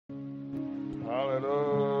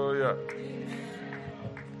Hallelujah.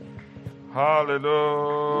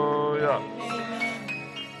 Hallelujah.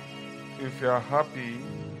 If you are happy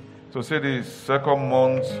to see the second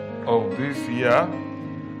month of this year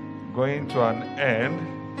going to an end,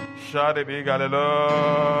 shout a big hallelujah.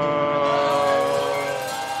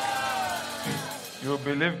 You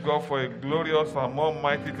believe God for a glorious and more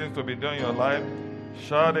mighty things to be done in your life,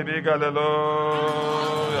 shout a big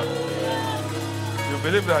hallelujah. You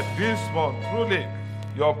believe that this month, truly,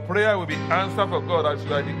 your prayer will be answered for God as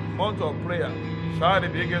you are in the month of prayer. Shout the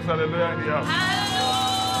biggest hallelujah in the house.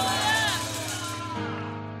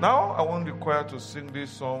 Now I want the choir to sing this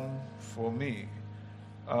song for me.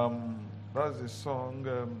 That's the song.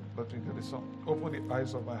 Let me get the song. Open the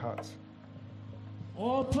eyes of my heart.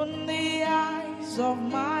 Open the eyes of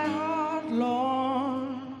my heart, Lord.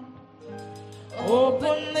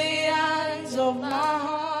 Open the eyes of my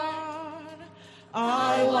heart.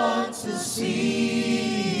 I want to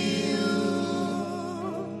see you.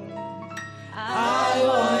 I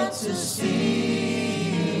want to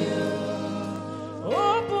see you.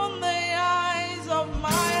 Open the eyes of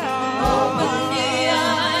my heart. Open the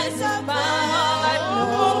eyes of my heart.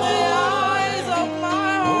 Open the eyes of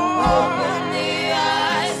my heart. Open the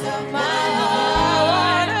eyes of my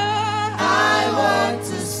heart. I want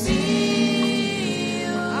to see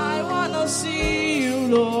you. I want to see you,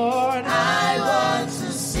 Lord. I want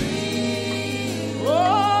to see you.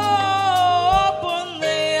 Open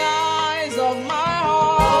the eyes of my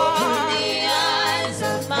heart. Open the eyes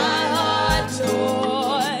of my heart,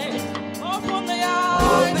 Lord. Open the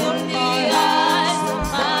eyes of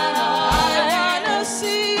my heart. I want to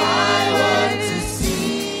see you. I want to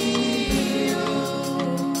see you.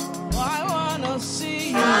 I want to see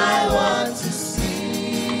you. I want to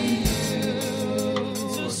see you.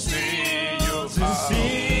 To see you. To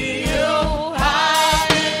see you. High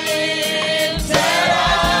and lifted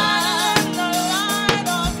up. The light of your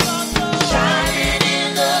glory. Shining in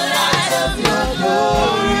the light of your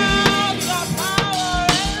glory.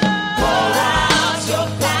 Pour out your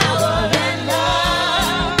power and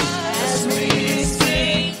love as we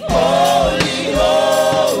sing, holy,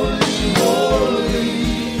 holy, holy,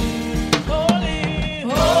 holy,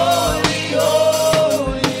 holy,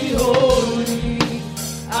 holy, holy.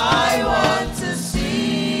 I want to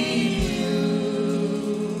see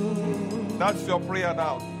you. That's your prayer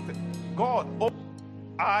now. God, open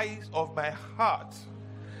the eyes of my heart,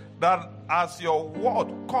 that as your word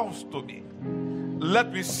comes to me,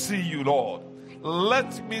 let me see you, Lord.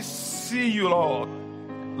 Let me see you, Lord.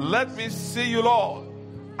 Let me see you, Lord.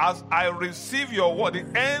 As I receive your word, the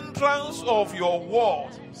entrance of your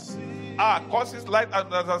word causes light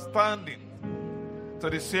and understanding to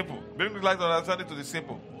the simple. Bring light and understanding to the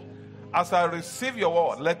simple. As I receive your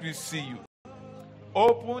word, let me see you.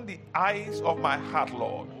 Open the eyes of my heart,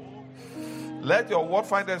 Lord. Let your word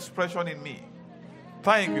find expression in me.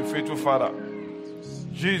 Thank you, faithful Father.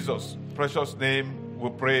 Jesus' precious name we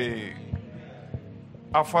pray.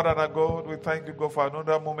 Our Father and our God, we thank you, God, for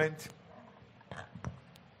another moment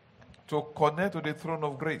to connect to the throne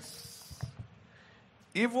of grace.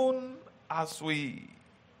 Even as we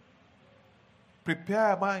prepare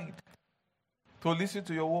our mind to listen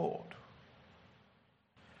to your word,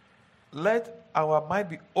 let our mind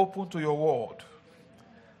be open to your word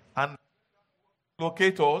and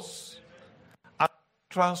locate us and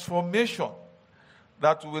transformation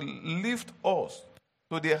that will lift us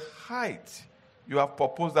to the height you have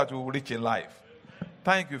proposed that we will reach in life.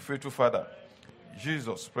 Thank you, faithful Father. In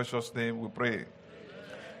Jesus' precious name we pray.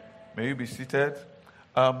 May you be seated.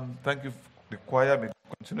 Thank you, the choir. May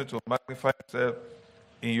continue to magnify itself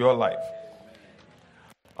in your life.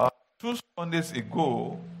 2 Sundays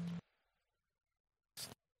ago,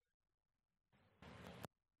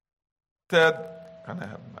 can I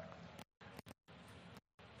have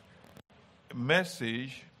a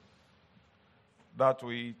message that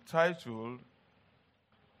we titled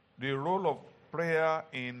The Role of Prayer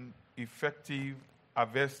in Effective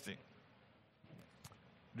Harvesting.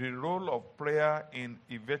 The role of prayer in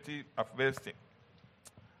effective harvesting.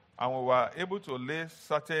 And we were able to lay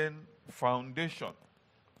certain foundation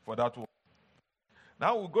for that work.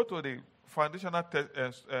 Now we go to the foundational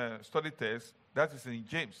study text that is in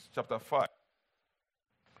James chapter 5.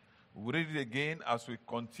 We read it again as we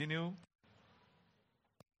continue.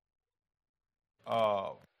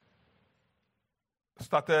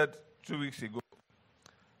 Started 2 weeks ago.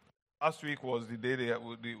 Last week was the day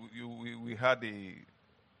we had the,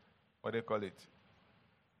 what do you call it?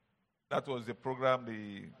 That was the program,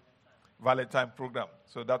 the Valentine program.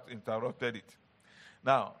 So that interrupted it.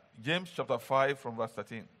 Now, James chapter 5 from verse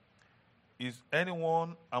 13. Is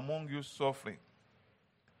anyone among you suffering?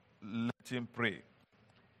 Let him pray.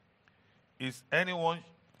 Is anyone?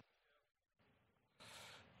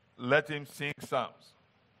 Let him sing psalms.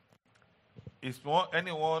 Is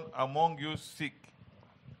anyone among you sick?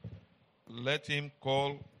 Let him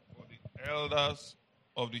call for the elders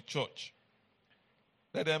of the church.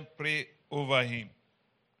 Let them pray over him,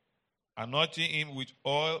 anointing him with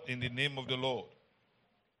oil in the name of the Lord.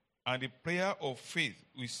 And the prayer of faith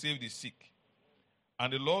will save the sick,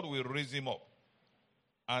 and the Lord will raise him up.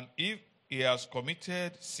 And if he has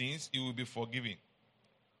committed sins, he will be forgiven.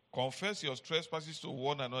 Confess your trespasses to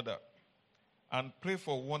one another, and pray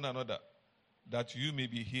for one another, that you may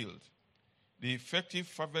be healed. The effective,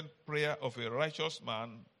 fervent prayer of a righteous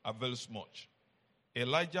man avails much.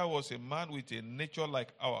 Elijah was a man with a nature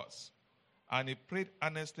like ours, and he prayed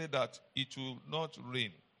earnestly that it would not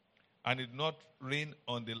rain. And it did not rain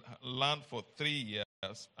on the land for 3 years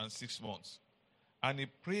and 6 months. And he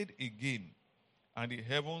prayed again, and the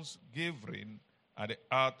heavens gave rain, and the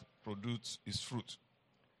earth produced its fruit.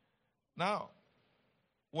 Now,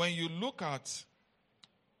 when you look at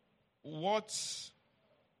what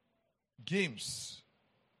James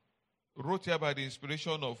wrote here by the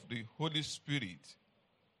inspiration of the Holy Spirit,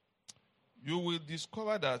 you will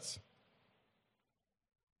discover that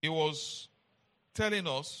he was telling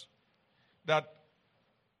us that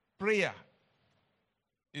prayer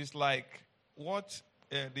is like what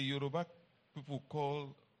the Yoruba people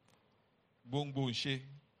call bongbonshe.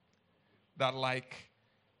 That like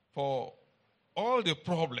for all the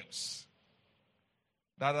problems,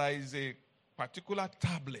 that there is a particular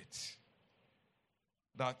tablet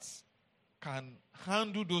that can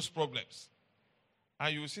handle those problems.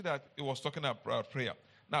 And you see that it was talking about prayer.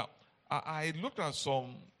 Now, I looked at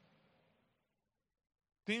some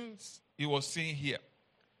things he was saying here.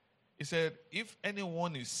 He said, if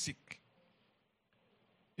anyone is sick,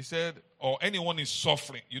 he said, or anyone is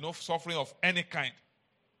suffering, suffering of any kind,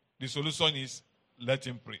 the solution is let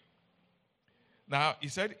him pray. Now, he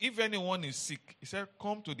said, if anyone is sick, he said,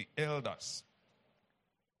 come to the elders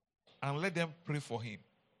and let them pray for him.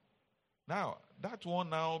 Now, that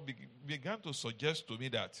one now began to suggest to me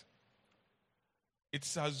that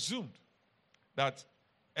it's assumed that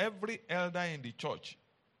every elder in the church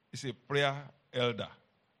is a prayer elder.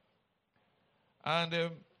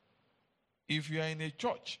 And if you are in a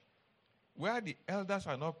church where the elders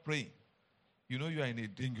are not praying, you are in a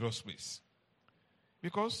dangerous place.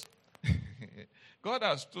 Because God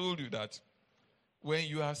has told you that when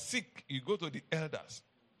you are sick, you go to the elders.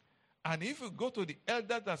 And if you go to the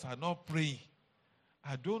elders that are not praying,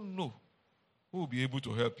 I don't know who will be able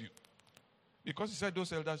to help you. Because he said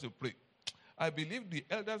those elders will pray. I believe the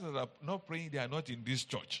elders that are not praying, they are not in this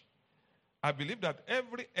church. I believe that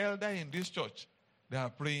every elder in this church, they are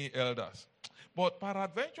praying elders. But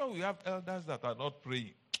peradventure, we have elders that are not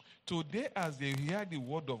praying. Today, as they hear the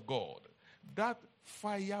word of God, that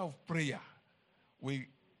fire of prayer will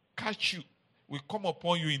catch you, will come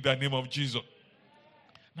upon you in the name of Jesus.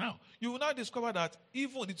 Now, you will now discover that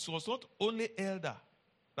even it was not only elder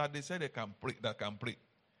that they said they can pray, that can pray.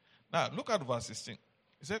 Now, look at verse 16.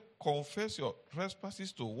 It said, confess your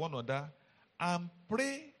trespasses to one another and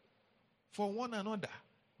pray for one another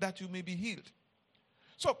that you may be healed.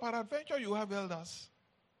 So, peradventure, you have elders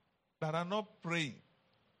that are not praying.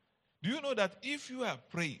 Do you know that if you are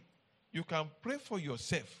praying, you can pray for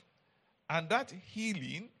yourself, and that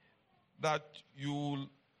healing that you will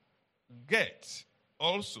get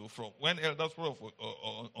also from when elders pray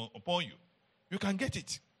upon you, you can get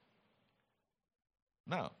it.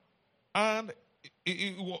 Now, and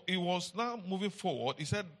it was now moving forward. He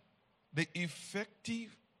said, the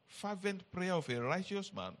effective, fervent prayer of a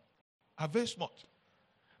righteous man avails much.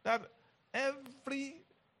 That every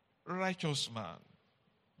righteous man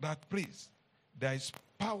that prays, there is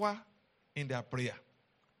power in their prayer.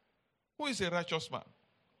 Who is a righteous man?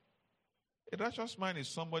 A righteous man is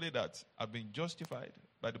somebody that has been justified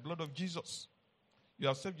by the blood of Jesus. You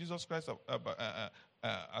accept Jesus Christ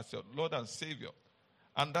as your Lord and Savior,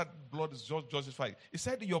 and that blood is just justified. He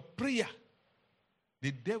said, your prayer,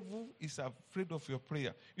 the devil is afraid of your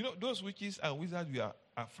prayer. Those witches and wizards you are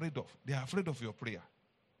afraid of, they are afraid of your prayer.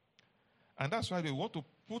 And that's why they want to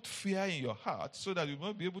put fear in your heart so that you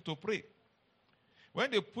won't be able to pray. When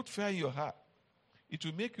they put fear in your heart, it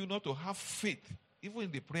will make you not to have faith, even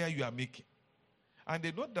in the prayer you are making. And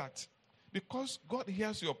they know that because God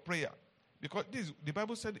hears your prayer. Because the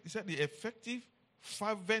Bible said, it said the effective,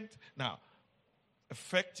 fervent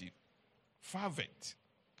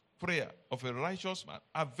prayer of a righteous man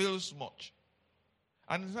avails much.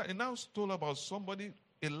 And it now told about somebody,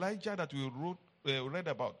 Elijah, that we read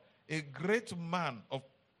about. a great man of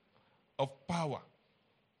power.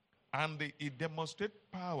 And he demonstrated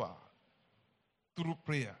power through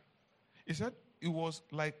prayer. He said it was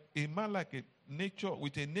like a man like a nature,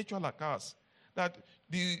 with a nature like us. That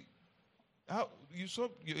you saw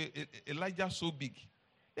Elijah so big.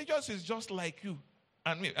 He is just like you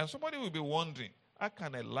and me. And somebody will be wondering, how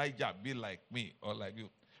can Elijah be like me or like you?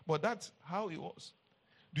 But that's how he was.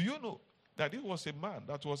 Do you know that he was a man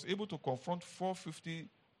that was able to confront 450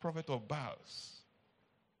 prophets of Baals?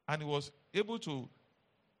 And he was able to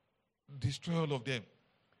destroy all of them.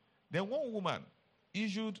 Then one woman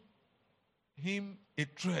issued him a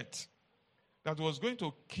threat that was going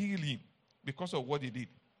to kill him because of what he did.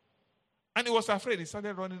 And he was afraid. He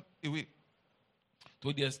started running away.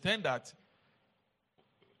 To the extent that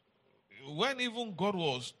when even God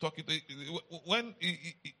was talking to him,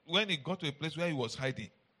 when he got to a place where he was hiding,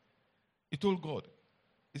 he told God,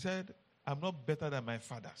 he said, I'm not better than my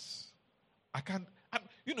fathers. I can't,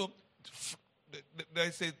 there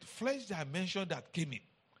is a flesh dimension that came in.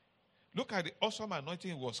 Look at the awesome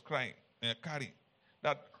anointing he was carrying.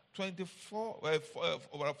 That 450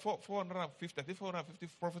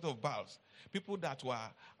 prophets of Baals, people that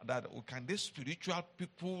can be spiritual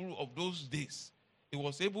people of those days.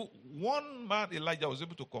 One man, Elijah, was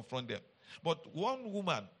able to confront them. But one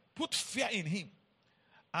woman put fear in him.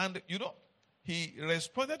 And, he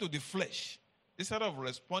responded to the flesh instead of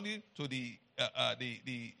responding to the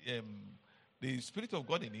Spirit of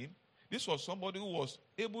God in him. This was somebody who was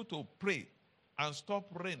able to pray and stop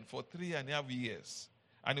rain for 3.5 years.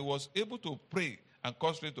 And he was able to pray and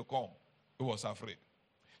cause rain to come. He was afraid.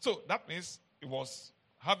 So that means he was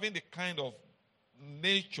having the kind of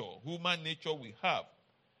nature, human nature we have.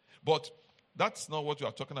 But that's not what we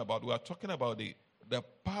are talking about. We are talking about the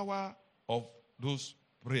power of those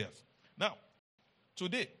prayers. Now,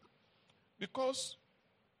 today, because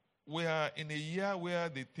we are in a year where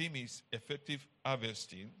the theme is effective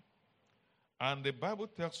harvesting, and the Bible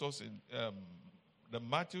tells us in the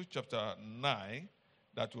Matthew chapter 9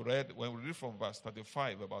 that we read, when we read from verse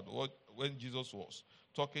 35 about when Jesus was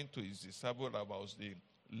talking to his disciples about the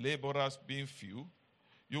laborers being few,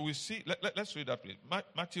 you will see, let's read that please.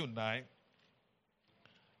 Matthew 9,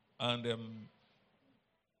 and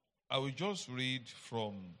I will just read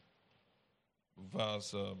from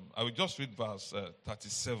verse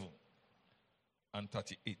 37 and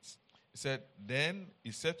 38. He said, then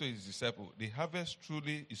he said to his disciples, the harvest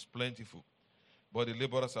truly is plentiful, but the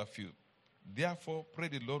laborers are few. Therefore, pray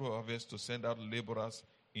the Lord of harvest to send out laborers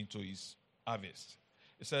into his harvest.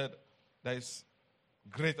 He said, there is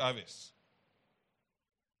great harvest,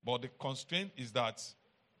 but the constraint is that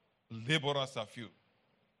laborers are few.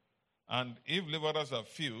 And if laborers are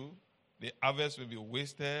few, the harvest will be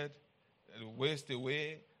wasted, waste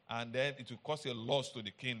away, and then it will cause a loss to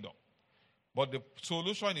the kingdom. But the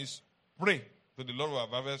solution is pray to the Lord of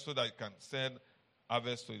harvest so that he can send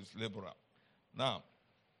harvest to his laborer. Now,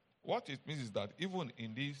 what it means is that even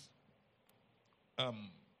in this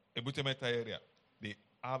Ebutemeta area, the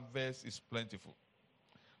harvest is plentiful.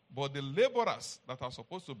 But the laborers that are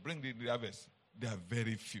supposed to bring the harvest, they are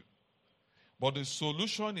very few. But the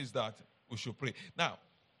solution is that we should pray. Now,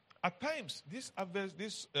 at times, these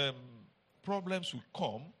problems will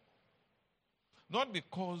come, not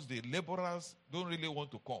because the laborers don't really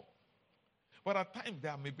want to come, but at times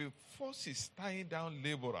there may be forces tying down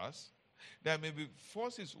laborers. There may be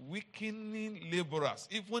forces weakening laborers,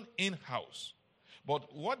 even in-house.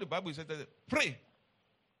 But what the Bible says is pray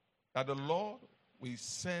that the Lord will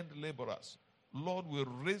send laborers. Lord will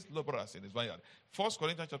raise laborers in his vineyard. 1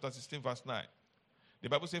 Corinthians chapter 16, verse 9. The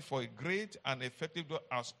Bible says, for a great and effective door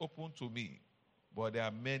has opened to me, but there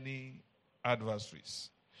are many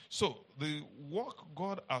adversaries. So the work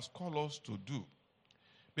God has called us to do,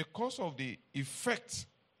 because of the effect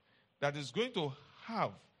that is going to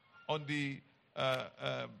have on the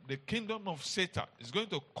kingdom of Satan, is going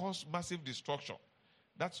to cause massive destruction.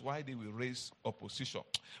 That's why they will raise opposition.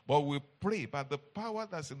 But we pray by the power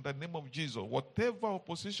that's in the name of Jesus, whatever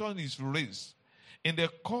opposition is raised in the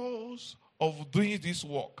cause of doing this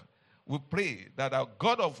work, we pray that our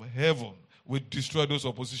God of heaven will destroy those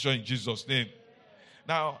opposition in Jesus' name.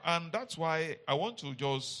 Now, and that's why I want to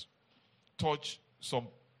just touch some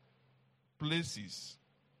places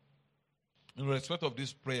in respect of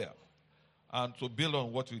this prayer and to build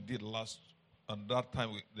on what we did the last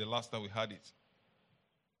time we had it.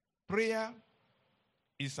 Prayer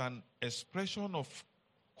is an expression of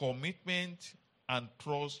commitment and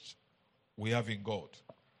trust we have in God.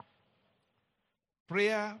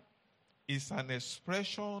 Prayer is an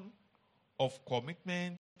expression of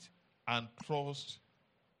commitment and trust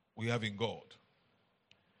we have in God.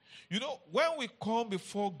 You know, when we come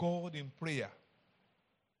before God in prayer,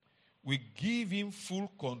 we give him full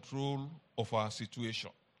control of our situation.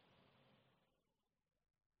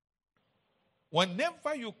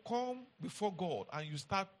 Whenever you come before God and you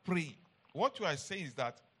start praying, what you are saying is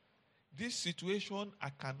that this situation, I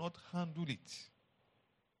cannot handle it.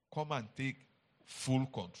 Come and take full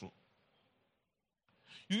control.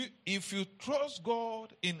 If you trust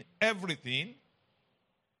God in everything,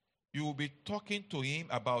 you will be talking to him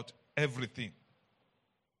about everything.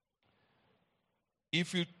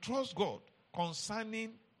 If you trust God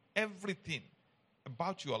concerning everything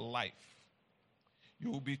about your life,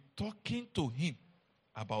 you will be talking to him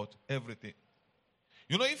about everything.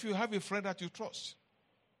 You know, if you have a friend that you trust,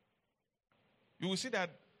 you will see that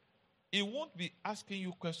he won't be asking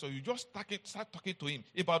you questions. You just start talking to him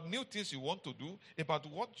about new things you want to do, about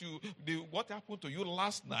what happened to you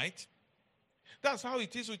last night. That's how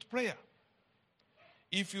it is with prayer.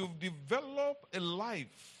 If you've developed a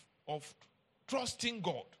life of trusting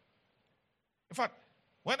God, in fact,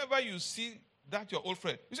 whenever you see that your old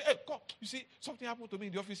friend, you say, hey, come, you see, something happened to me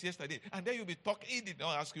in the office yesterday, and then you'll be talking, he did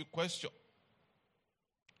not ask you a question.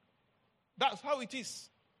 That's how it is.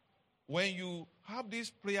 When you have this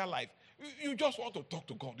prayer life, you just want to talk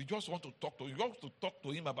to God. You just want to talk to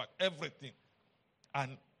him about everything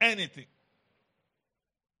and anything.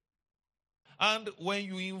 And when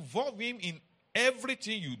you involve him in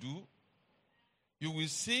everything you do, you will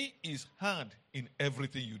see his hand in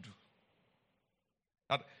everything you do.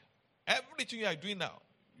 And everything you are doing now,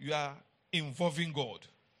 you are involving God.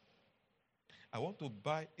 I want to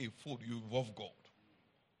buy a phone, you involve God.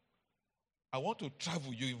 I want to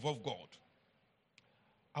travel, you involve God.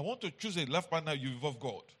 I want to choose a life partner, you involve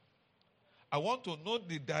God. I want to know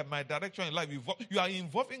my direction in life. You are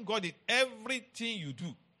involving God in everything you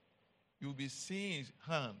do. You'll be seeing his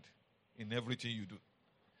hand in everything you do.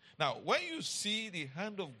 Now, when you see the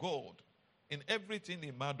hand of God in everything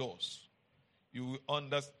a man does, you will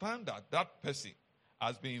understand that that person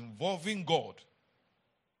has been involving God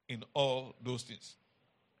in all those things.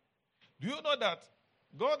 Do you know that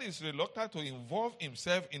God is reluctant to involve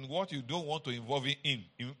himself in what you don't want to involve him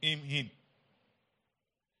in?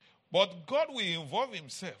 But God will involve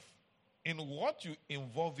himself in what you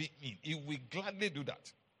involve him in. He will gladly do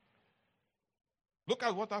that. Look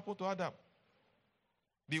at what happened to Adam.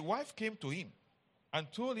 The wife came to him and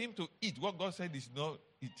told him to eat what God said is not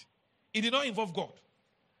eat. He did not involve God.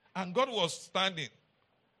 And God was standing.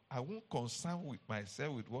 I won't concern with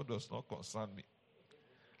myself with what does not concern me.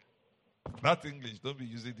 Not English. Don't be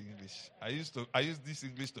using the English. I use this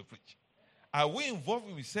English to preach. I will involve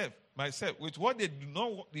myself with what they do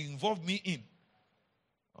not involve me in.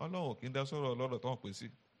 Oh no,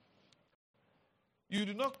 you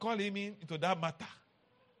do not call him into that matter.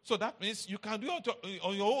 So that means you can do it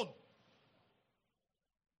on your own.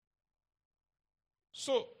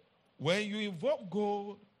 So when you involve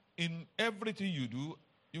God in everything you do,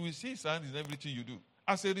 you will see his hand in everything you do.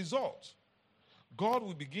 As a result, God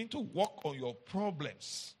will begin to work on your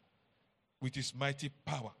problems with his mighty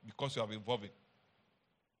power because you have involved him.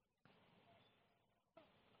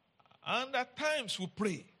 And at times we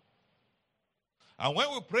pray. And when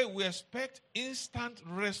we pray, we expect instant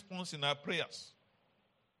response in our prayers.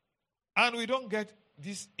 And we don't get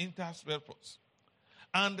this instant response.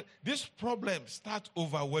 And this problem starts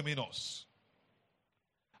overwhelming us.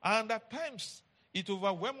 And at times, it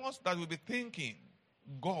overwhelms us that we'll be thinking,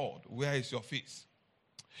 God, where is your face?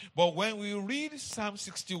 But when we read Psalm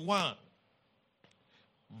 61,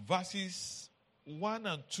 verses 1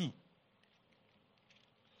 and 2,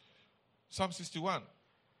 Psalm 61,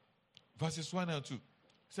 verses 1 and 2,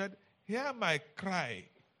 said, hear my cry,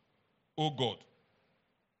 O God.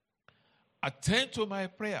 Attend to my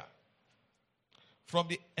prayer. From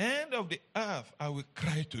the end of the earth, I will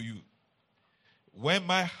cry to you. When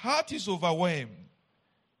my heart is overwhelmed,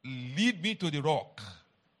 lead me to the rock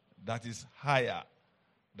that is higher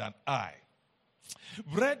than I.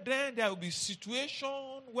 Brethren, there will be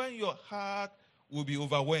situation when your heart will be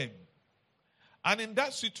overwhelmed. And in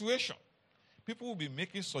that situation, people will be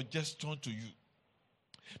making suggestions to you.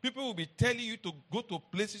 People will be telling you to go to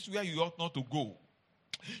places where you ought not to go.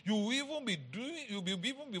 You will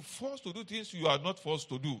even be forced to do things you are not forced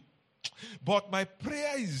to do. But my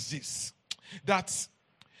prayer is this, that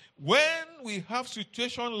when we have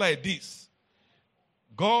situations like this,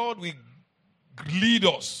 God will lead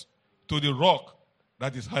us to the rock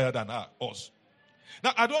that is higher than us.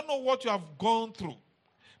 Now, I don't know what you have gone through.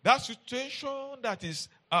 That situation that is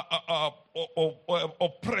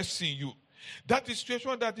oppressing you. That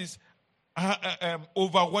situation that is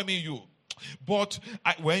overwhelming you. But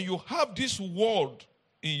when you have this word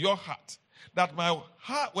in your heart. That my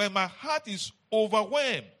heart, when my heart is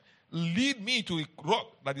overwhelmed, lead me to a rock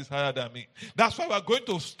that is higher than me. That's why we are going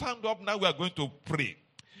to stand up now. We are going to pray.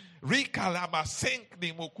 You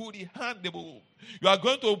are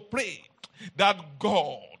going to pray that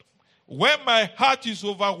God, when my heart is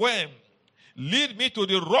overwhelmed, lead me to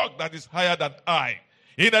the rock that is higher than I.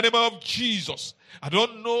 In the name of Jesus. I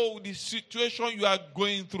don't know the situation you are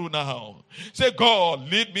going through now. Say,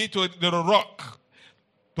 God, lead me to the rock.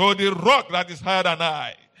 To the rock that is higher than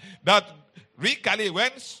I. That really,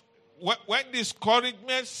 when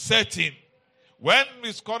discouragement set in,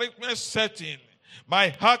 my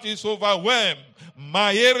heart is overwhelmed.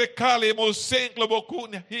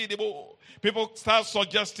 People start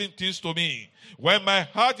suggesting things to me. When my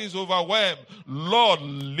heart is overwhelmed, Lord,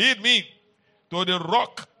 lead me to the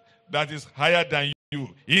rock that is higher than you.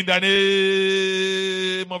 In the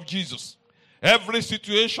name of Jesus. Every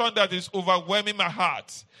situation that is overwhelming my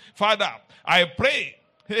heart, Father, I pray,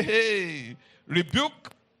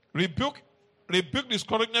 rebuke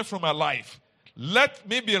discouragement from my life. Let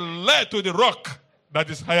me be led to the rock that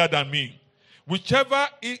is higher than me. Whichever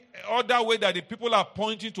other way that the people are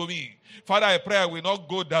pointing to me, Father, I pray I will not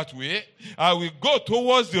go that way. I will go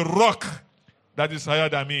towards the rock that is higher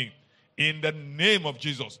than me. In the name of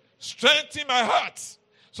Jesus. Strengthen my heart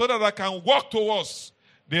so that I can walk towards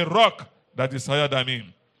the rock that is higher than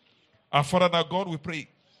me. Our Father and our God, we pray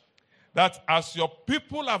that as your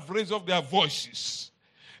people have raised up their voices,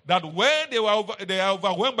 that when they are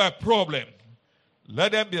overwhelmed by problem,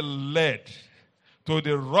 let them be led to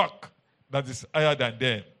the rock that is higher than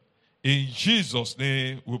them. In Jesus'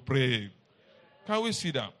 name we pray. Can we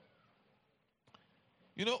sit down?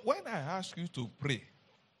 You know, when I ask you to pray,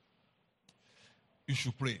 you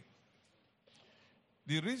should pray.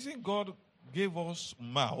 The reason God gave us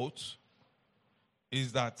mouth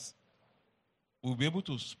is that we'll be able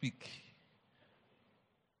to speak.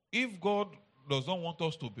 If God does not want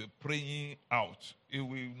us to be praying out, He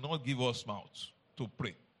will not give us mouth to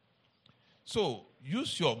pray. So,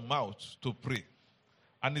 use your mouth to pray.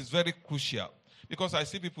 And it's very crucial. Because I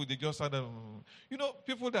see people, they just had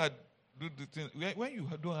people that do the thing, when you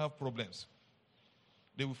don't have problems,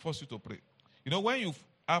 they will force you to pray. You know, when you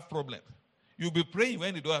have problems, you'll be praying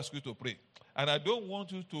when they don't ask you to pray. And I don't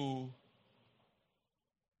want you to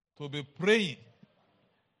be praying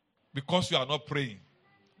because you are not praying.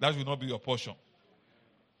 That will not be your portion.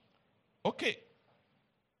 Okay.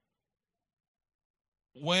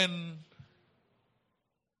 When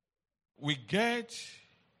we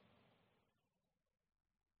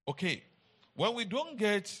don't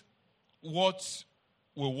get what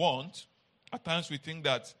we want, at times we think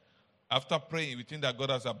that after praying, we think that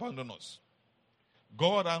God has abandoned us.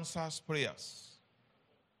 God answers prayers.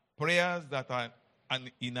 Prayers that are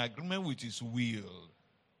in agreement with His will.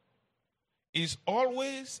 His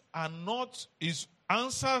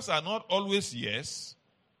answers are not always yes,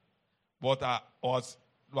 but are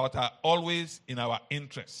always in our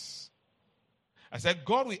interests. I said,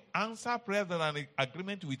 God will answer prayers that are in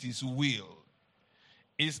agreement with His will.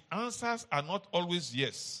 His answers are not always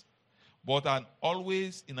yes, but are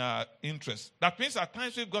always in our interest. That means at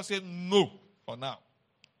times when God says no for now,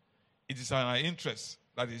 it is in our interest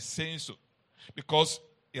that He's saying so, because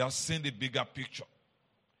He has seen the bigger picture.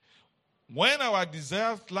 When our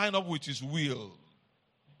desires line up with His will,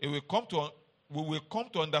 we will come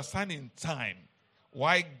to understand in time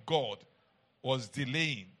why God was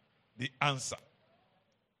delaying the answer.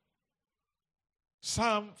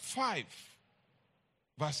 Psalm 5,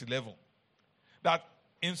 verse 11. That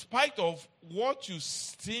in spite of what you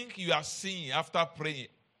think you are seeing after praying,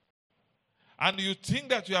 and you think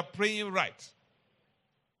that you are praying right,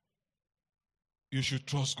 you should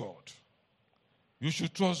trust God. You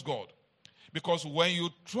should trust God. Because when you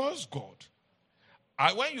trust God,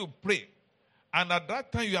 and when you pray, and at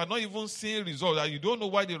that time you are not even seeing results, and you don't know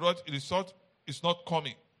why the result is not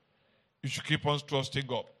coming, you should keep on trusting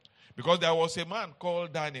God. Because there was a man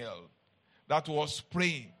called Daniel that was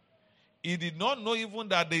praying. He did not know even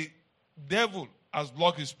that the devil has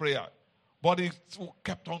blocked his prayer. But he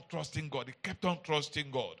kept on trusting God. He kept on trusting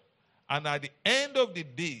God. And at the end of the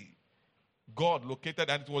day, God located,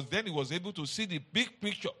 and it was then he was able to see the big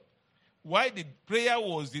picture. Why the prayer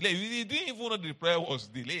was delayed. He didn't even know the prayer was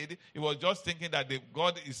delayed. He was just thinking that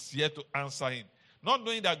God is here to answer him. Not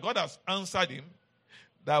knowing that God has answered him,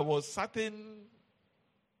 there was certain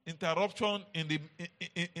interruption in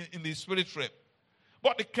the spirit realm.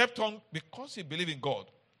 But he kept on because he believed in God.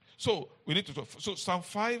 So we need to. So Psalm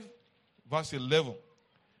 5, verse 11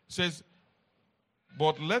 says,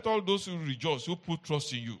 "But let all those who rejoice, who put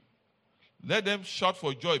trust in you, let them shout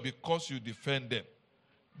for joy because you defend them.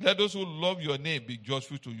 Let those who love your name be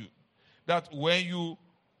joyful to you. That when you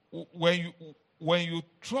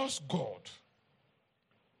trust God,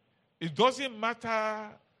 it doesn't matter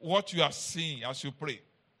what you are seeing as you pray.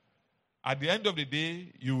 At the end of the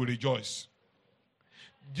day, you will rejoice.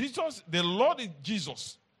 Jesus, the Lord in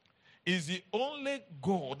Jesus, is the only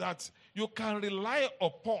God that you can rely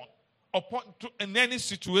upon in any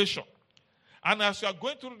situation. And as you are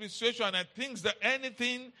going through the situation and things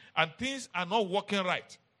are not working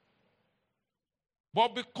right,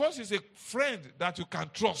 but because he's a friend that you can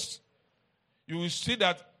trust, you will see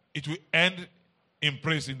that it will end in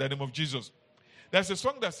praise in the name of Jesus. There's a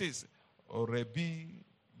song that says, Orebi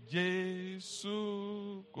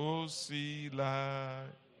Jesu Kosila.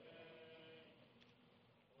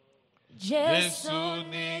 Jesu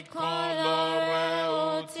nìkan lọ̀rẹ́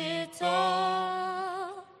òtítọ́,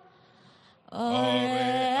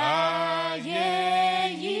 ọ̀rẹ́ ayé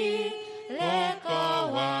yìí lè kọ̀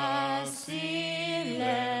wá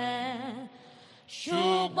sílẹ̀.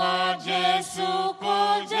 Ṣùgbọ́n Jésù kò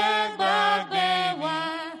jẹ́ gbàgbé wa,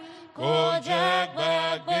 kò jẹ́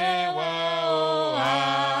gbàgbé wa, ó wá,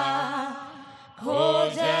 kò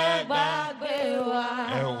jẹ́ gbàgbé wa.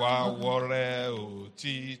 Ẹ wá wọrẹ́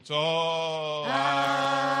òtítọ́.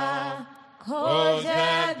 Kò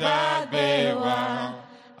jẹ́ gbàgbé wa.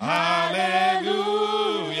 Hallelujah.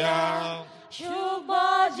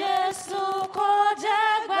 Ṣùgbọ́n Jésù kò jẹ́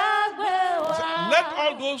gbàgbé wa. Let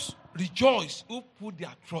all those rejoice who put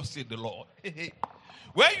their trust in the Lord.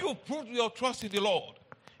 When you put your trust in the Lord,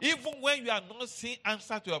 even when you are not seeing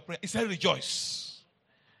answer to your prayer, it says rejoice.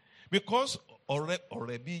 Because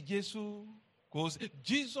already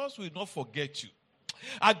Jesus will not forget you.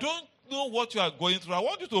 I don't know what you are going through. I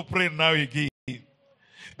want you to pray now again.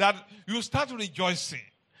 That you start rejoicing.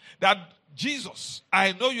 That Jesus,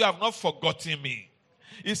 I know you have not forgotten me.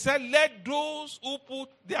 He said, let those who put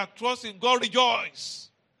their trust in God rejoice.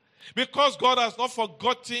 Because God has not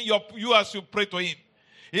forgotten you as you pray to him.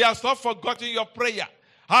 He has not forgotten your prayer.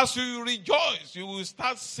 As you rejoice, you will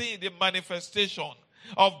start seeing the manifestation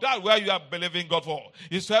of that where you are believing God for.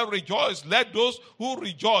 He said, rejoice. Let those who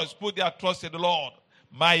rejoice put their trust in the Lord.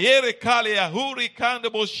 Lord,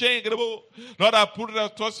 I put their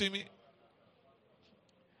trust in me.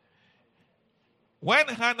 When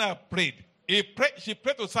Hannah prayed, she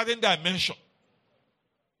prayed to a certain dimension.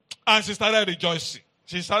 And she started rejoicing.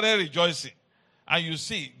 And you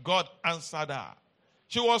see, God answered her.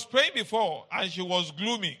 She was praying before and she was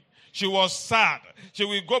gloomy. She was sad. She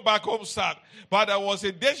will go back home sad. But there was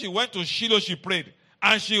a day she went to Shiloh, she prayed.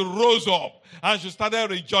 And she rose up and she started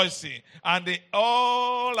rejoicing. And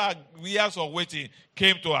all her years of waiting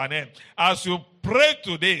came to an end. As you pray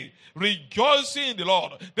today, rejoicing in the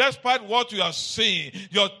Lord, despite what you are seeing,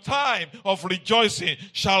 your time of rejoicing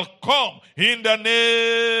shall come in the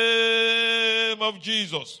name of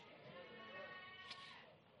Jesus.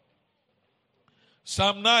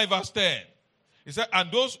 Psalm 9 verse 10. He said,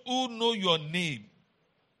 and those who know your name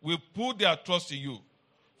will put their trust in you.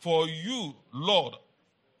 For you, Lord,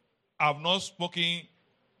 have not spoken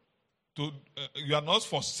to, you are not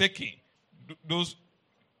forsaking those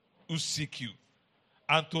who seek you.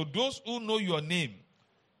 And to those who know your name,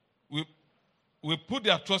 will put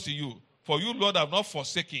their trust in you. For you, Lord, have not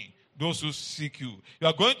forsaken those who seek you. You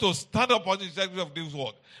are going to stand up on the integrity of this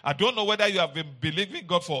word. I don't know whether you have been believing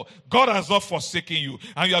God for. God has not forsaken you.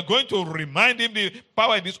 And you are going to remind him the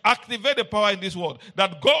power in this, activate the power in this word.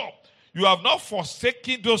 That God, you have not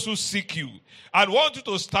forsaken those who seek you. I want you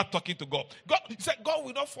to start talking to God. He said, God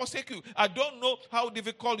will not forsake you. I don't know how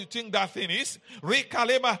difficult you think that thing is.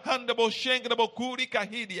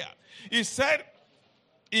 He said,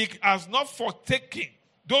 he has not forsaken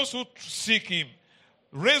those who seek him.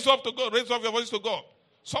 Raise up to God. Raise up your voice to God.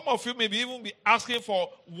 Some of you may even be asking for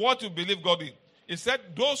what you believe God in. He said,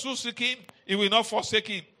 those who seek him, he will not forsake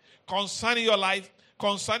him. Concerning your life,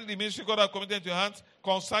 concerning the ministry God has committed into your hands,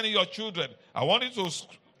 concerning your children, I want you to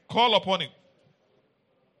call upon him.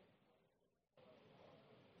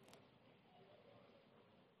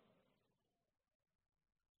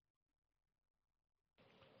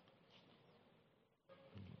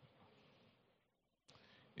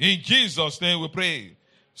 In Jesus' name we pray.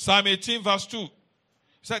 Psalm 18 verse 2. He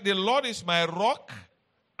said, the Lord is my rock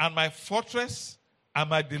and my fortress and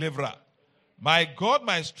my deliverer. My God,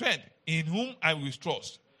 my strength, in whom I will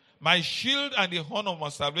trust. My shield and the horn of my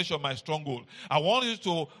salvation, my stronghold. I want you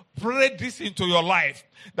to pray this into your life.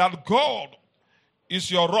 That God is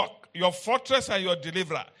your rock, your fortress and your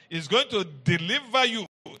deliverer. Is going to deliver you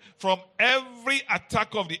from every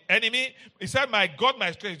attack of the enemy. He said, my God,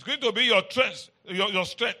 my strength. It's going to be your strength. Your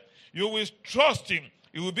strength. You will trust him.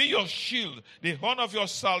 It will be your shield, the horn of your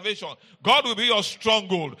salvation. God will be your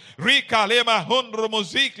stronghold.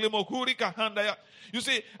 You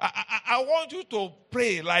see, I want you to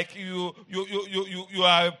pray like you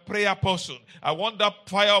are a prayer person. I want that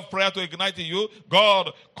fire of prayer to ignite in you.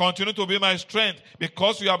 God, continue to be my strength.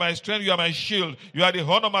 Because you are my strength, you are my shield. You are the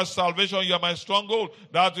horn of my salvation, you are my stronghold.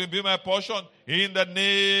 That will be my portion in the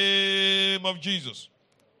name of Jesus.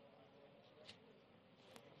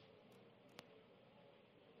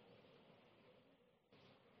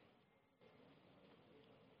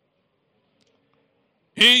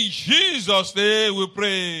 In Jesus' name we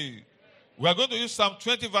pray. We are going to use Psalm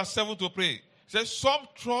 20 verse 7 to pray. It says, some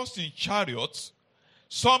trust in chariots,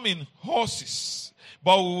 some in horses.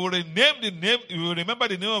 But we will remember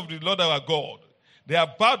the name of the Lord our God. They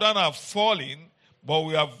are bowed down and have fallen, but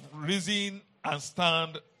we have risen and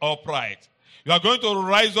stand upright. You are going to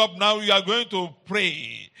rise up now. You are going to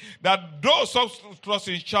pray that those some trust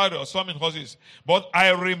in chariots, some in horses. But I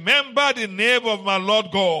remember the name of my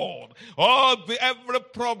Lord God. Every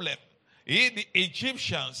problem in the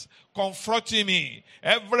Egyptians confronting me,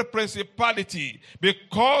 every principality,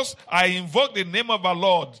 because I invoke the name of our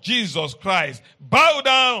Lord Jesus Christ. Bow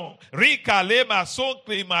down. I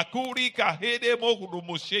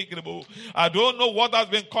don't know what has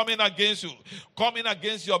been coming against you, coming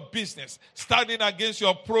against your business, standing against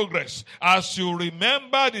your progress. As you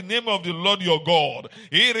remember the name of the Lord your God,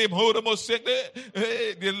 the name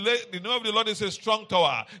of the Lord is a strong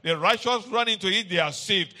tower. The righteous run into it, they are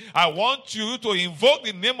saved. I want you to invoke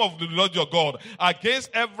the name of the Lord your God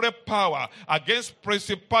against every power, against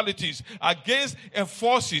principalities, against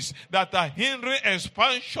forces that are hindering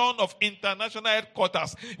expansion of international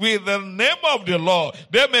headquarters. With the name of the Lord,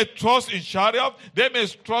 they may trust in chariots, they may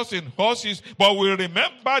trust in horses, but we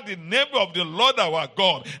remember the name of the Lord our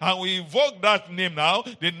God, and we invoke that name now,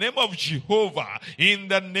 the name of Jehovah, in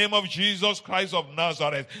the name of Jesus Christ of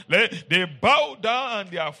Nazareth. They bow down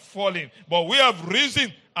and they are falling, but we have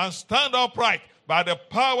risen and stand upright by the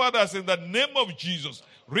power that's in the name of Jesus.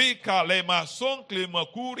 In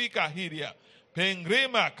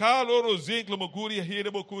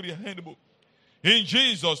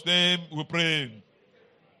Jesus' name we pray.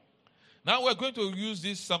 Now we're going to use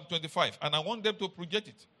this Psalm 25, and I want them to project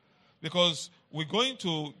it, because we're going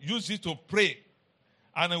to use it to pray,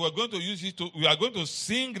 and we are going to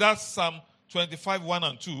sing that Psalm 25, 1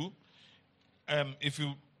 and 2. If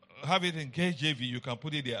you have it in KJV, you can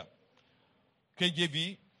put it there.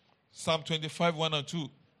 KJV, Psalm 25, 1 and 2.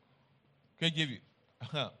 KJV.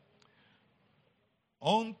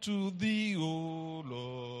 Unto thee, O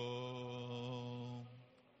Lord,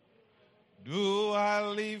 do I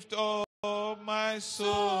lift up my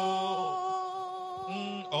soul.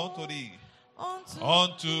 Unto thee.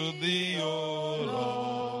 Unto thee, O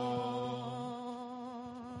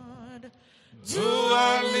Lord, do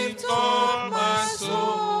I lift up my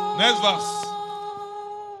soul. Next verse.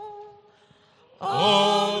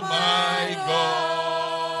 Oh my God,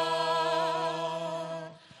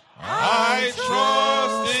 I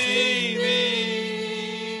trust in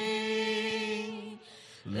thee.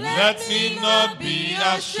 Let me not be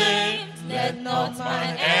ashamed. Let not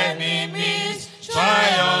my enemies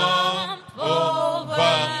triumph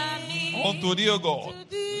over me. Unto thee, O God.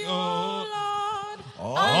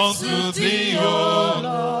 Unto thee, O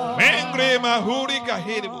Lord.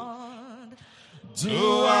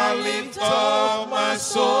 Do I lift up my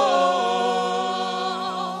soul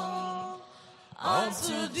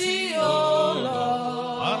unto thee, O Lord?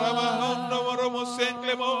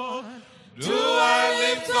 Do I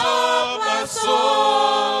lift up my soul,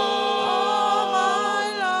 my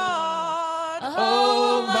Lord,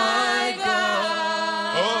 oh my God?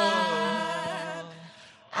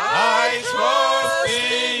 I trust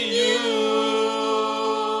in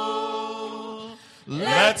you.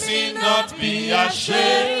 Let me not be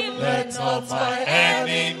ashamed. Let not my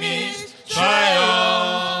enemies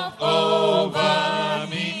triumph over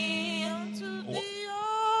me.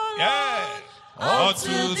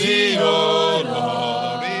 Unto thee, O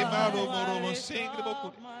Lord.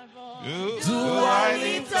 Do I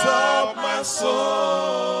lift up my soul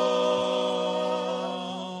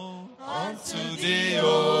unto thee, O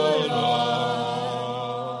Lord?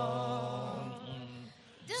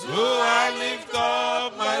 Do I lift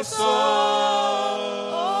up my soul?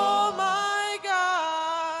 Oh my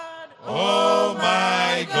God. Oh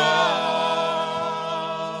my God.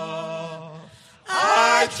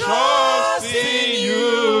 I trust in you.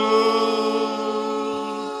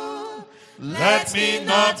 Let me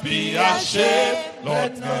not be ashamed.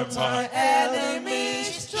 Let not my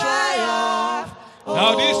enemies triumph.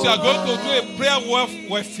 Now this you are going to do a prayer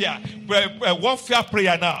warfare. warfare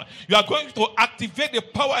prayer now. You are going to activate the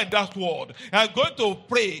power in that word. You are going to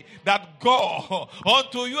pray that God,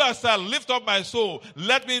 unto you as I lift up my soul,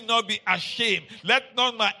 let me not be ashamed. Let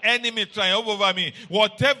not my enemy triumph over me.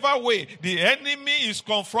 Whatever way the enemy is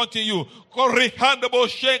confronting you, go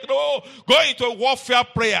into warfare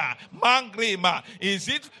prayer. Mangrima. Is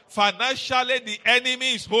it financially the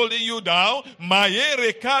enemy is holding you down?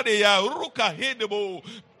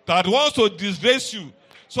 That wants to disgrace you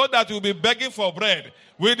so that you'll be begging for bread.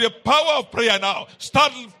 With the power of prayer now,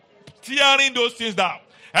 start tearing those things down.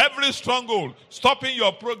 Every stronghold stopping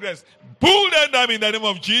your progress, pull them down in the name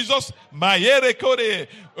of Jesus.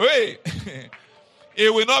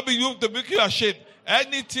 It will not be you to make you ashamed.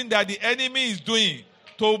 Anything that the enemy is doing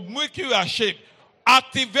to make you ashamed,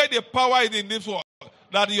 activate the power in this world,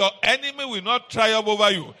 that your enemy will not triumph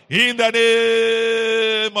over you. In the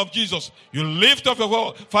name of Jesus, you lift up your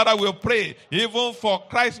voice. Father, we'll pray, even for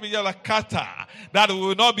Christ, that we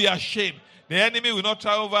will not be ashamed. The enemy will not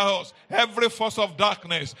triumph over us. Every force of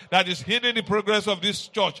darkness that is hindering the progress of this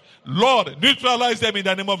church, Lord, neutralize them in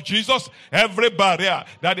the name of Jesus. Every barrier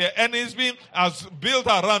that the enemy has built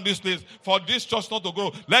around this place for this church not to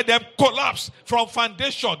grow, let them collapse from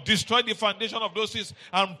foundation. Destroy the foundation of those things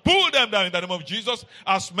and pull them down in the name of Jesus.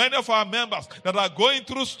 As many of our members that are going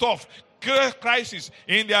through stuff, crisis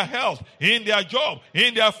in their health, in their job,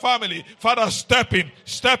 in their family. Father, step in,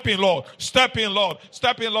 Lord. Step in, Lord.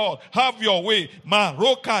 Step in, Lord. Have your way.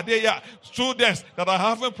 Students that are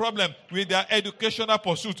having problem with their educational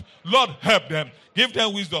pursuit, Lord, help them. Give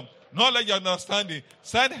them wisdom, knowledge, and understanding.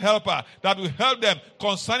 Send helper that will help them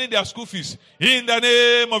concerning their school fees. In the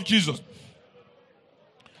name of Jesus.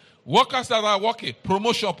 Workers that are working,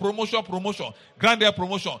 promotion. Grant their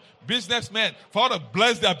promotion. Businessmen, Father,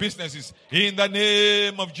 bless their businesses in the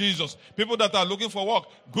name of Jesus. People that are looking for work,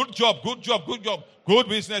 good job, good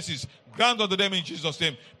businesses, grant unto them in Jesus'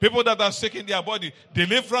 name. People that are sick in their body,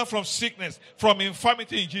 deliverance from sickness, from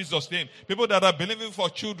infirmity in Jesus' name. People that are believing for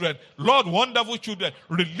children, Lord, wonderful children,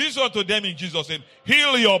 release unto them in Jesus' name.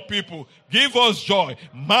 Heal your people. Give us joy.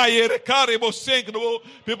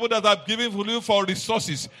 People that are giving for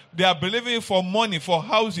resources, they are believing for money, for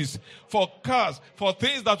houses, for cars, for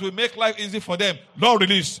things that will make life easy for them. Lord,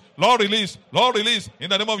 release in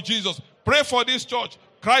the name of Jesus. Pray for this church,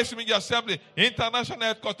 Christ Media Assembly, International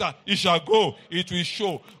Headquarters. It shall grow. It will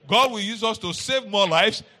show. God will use us to save more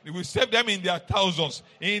lives. He will save them in their thousands,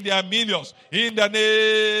 in their millions, in the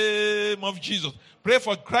name of Jesus. Pray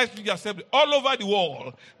for Christ Media Assembly all over the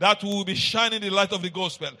world, that we will be shining the light of the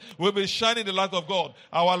gospel. We will be shining the light of God.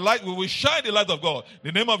 Our light, we will shine the light of God.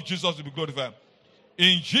 The name of Jesus will be glorified.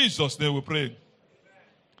 In Jesus' name we pray.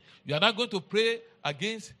 You are not going to pray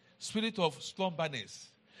against spirit of slumberness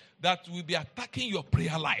that will be attacking your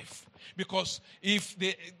prayer life. Because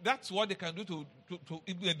that's what they can do to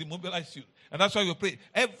demobilize you. And that's why you pray.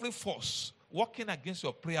 Every force working against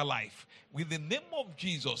your prayer life, with the name of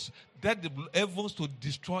Jesus, that the heavens to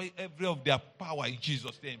destroy every of their power in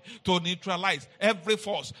Jesus' name, to neutralize every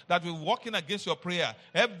force that will be working against your prayer,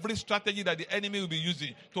 every strategy that the enemy will be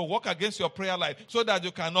using to work against your prayer life, so that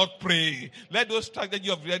you cannot pray. Let those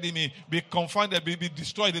strategies of the enemy be confounded, be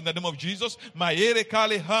destroyed in the name of Jesus.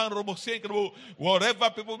 Whatever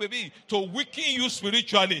people may be, to weaken you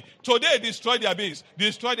spiritually, today destroy their base.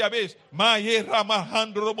 Destroy their base.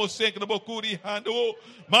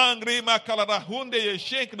 Mangri makalara hunde ye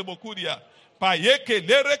shenk de bokudia. Payeke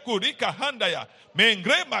lere kurika handaya.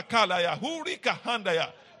 Mengre makala ya hurika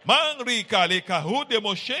handaya. Mangri kaleka hude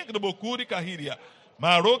mo shenk de bokurika hiria.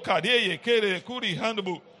 Maro kade ye kere kuri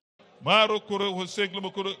handbu. Maro kuro hosek de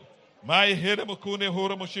bokuru. Mai here mokune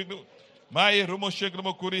horo mo shekdu. Mai romo shekdu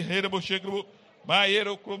mokuri here mo shekdu. Mai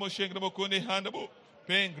ero kromo shekdu mokune handbu.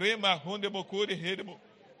 Pengre ma hunde bokuri here mo.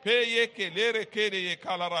 Payeke lere kere ye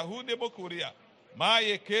kalara hunde bokuria.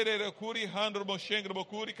 Maye kerere kuri handro mo shengro mo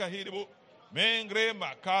kuri kahiribo mengre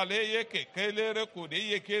makale yeke kelere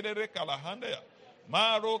kudi ye kerere kalahanda ya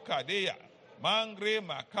maro kadeya mangre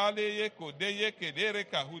makale ye kude ye kedere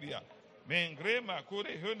kahuria mengre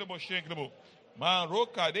makure hundo mo shengro mo maro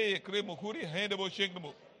kade ye kre mo kuri hende mo shengro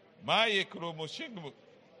mo maye kro mo shengro mo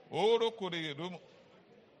oro kuri rumo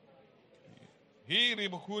hiri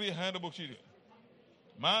mo kuri hende mo shiri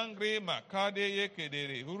mangre makade ye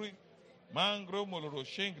kedere huri Mangro moloro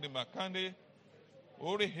shengri makande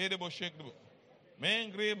ore hedebo shengri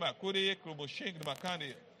mengre makure krobo shengri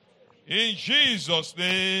makande. In Jesus'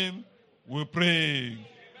 name we pray.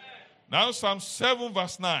 Now Psalm 7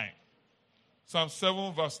 verse 9. Psalm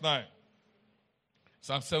 7 verse 9.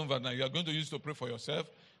 Psalm 7 verse 9. You are going to use it to pray for yourself.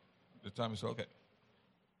 The time is okay.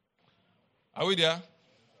 Are we there?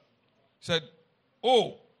 He said,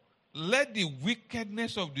 oh, let the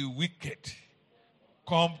wickedness of the wicked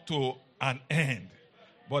come to an end,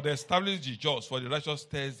 but establish the just, for the righteous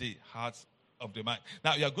stirs the hearts of the mind.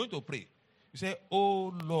 Now you are going to pray. You say,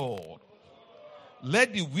 oh Lord,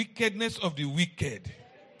 let the wickedness of the wicked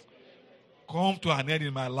come to an end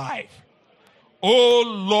in my life. Oh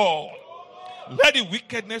Lord, let the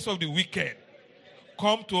wickedness of the wicked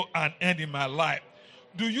come to an end in my life.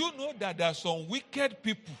 Do you know that there are some wicked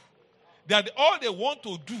people that all they want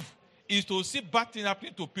to do is to see bad things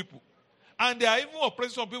happening to people? And they are even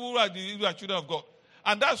oppressing some people who are the children of God.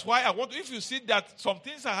 And that's why I want, if you see that some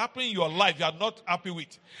things are happening in your life you are not happy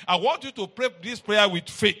with, I want you to pray this prayer with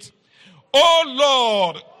faith. Oh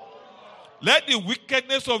Lord, let the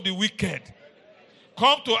wickedness of the wicked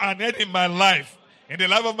come to an end in my life, in the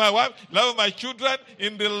life of my wife, life of my children,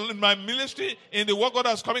 in my ministry, in the work God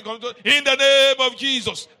has coming to, in the name of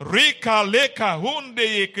Jesus. Rika leka hunde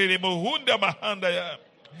yekeremo hunda mahandaya.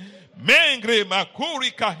 Mengre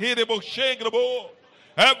makurika hirebo shengrebo.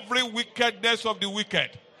 Every wickedness of the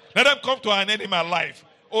wicked, let them come to an end in my life.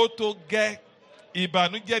 Oh, to get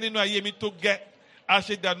ibanuje ninu aye mi to get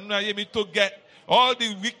asheda ninu aye mi to get all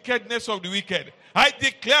the wickedness of the wicked. I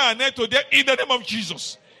declare an end to them in the name of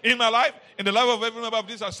Jesus. In my life, in the life of every member of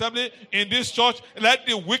this assembly, in this church, let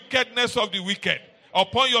the wickedness of the wicked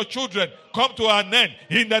upon your children come to an end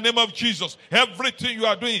in the name of Jesus. Everything you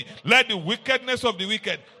are doing, let the wickedness of the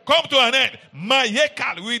wicked come to an end.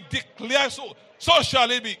 Mayekal, we declare so. So shall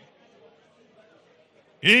it be.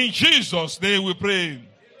 In Jesus' name we pray.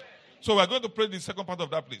 So we're going to pray the second part of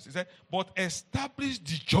that place. He said, but establish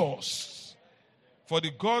the just. For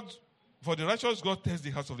the righteous God tells the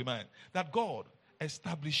hearts of the man that God,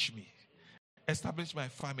 establish me. Establish my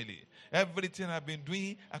family. Everything I've been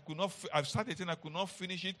doing, I've started thing, I could not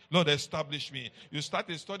finish it. Lord, establish me. You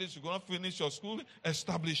started studies, you could not finish your school.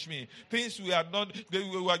 Establish me. Things we are not,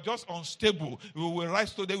 we were just unstable. We will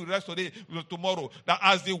rise today, we rise today, tomorrow. That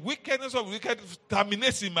as the wickedness of the wicked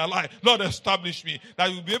terminates in my life, Lord, establish me.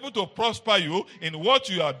 That you'll be able to prosper you in what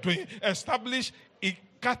you are doing. Establish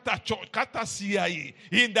Kata CIA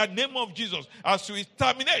in the name of Jesus as we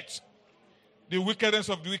terminate the wickedness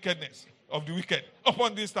of the wickedness of the wicked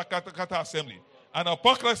upon this Kata assembly and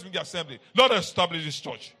upon Christ Media assembly. Lord, establish this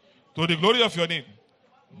church to the glory of your name.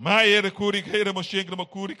 Mangromo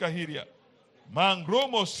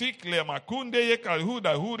sikle makunde ye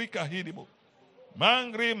kalhuda huri kahidimo.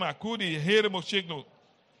 Mangre makudi heremo shigno.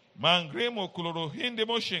 Mangremo kuloro hinde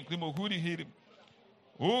mo shenklimo huri hirim.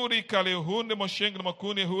 Uri kale hunde mo shengno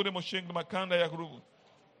makune hure mo shengno makanda yakrubu.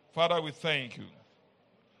 Father, we thank you.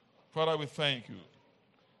 Father, we thank you.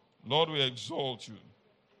 Lord, we exalt you.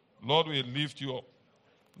 Lord, we lift you up.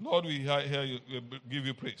 Lord, we hear you, give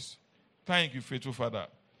you praise. Thank you, faithful Father.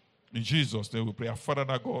 In Jesus' name we pray. Our Father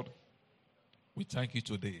and our God, we thank you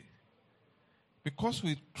today. Because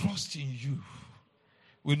we trust in you,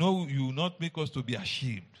 we know you will not make us to be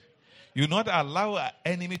ashamed. You will not allow our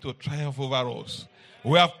enemy to triumph over us.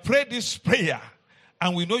 We have prayed this prayer,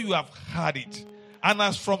 and we know you have heard it. And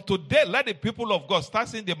as from today, let the people of God start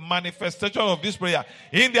seeing the manifestation of this prayer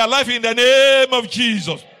in their life in the name of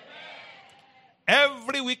Jesus.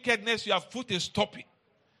 Every wickedness you have put a stop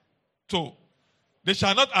to, they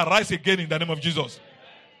shall not arise again in the name of Jesus.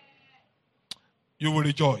 You will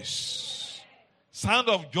rejoice. Sound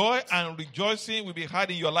of joy and rejoicing will be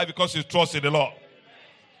heard in your life because you trust in the Lord.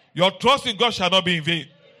 Your trust in God shall not be in vain.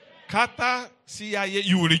 Kata CIA,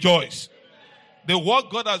 you will rejoice. The work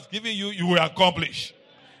God has given you, you will accomplish.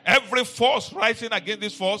 Every force rising against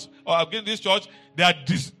this force or against this church, they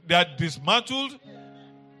are dismantled,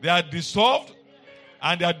 they are dissolved,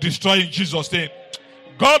 and they are destroyed in Jesus' name.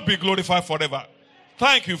 God be glorified forever.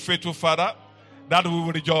 Thank you, faithful Father, that we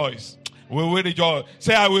will rejoice. We will rejoice.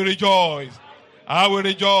 Say, I will rejoice. I will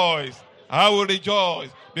rejoice. I will rejoice.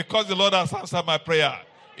 Because the Lord has answered my prayer.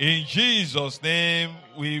 In Jesus' name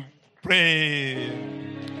we pray.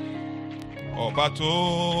 Ọba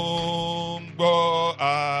tó ń gbọ́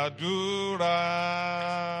àdúrà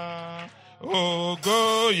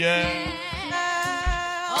ògo yẹ.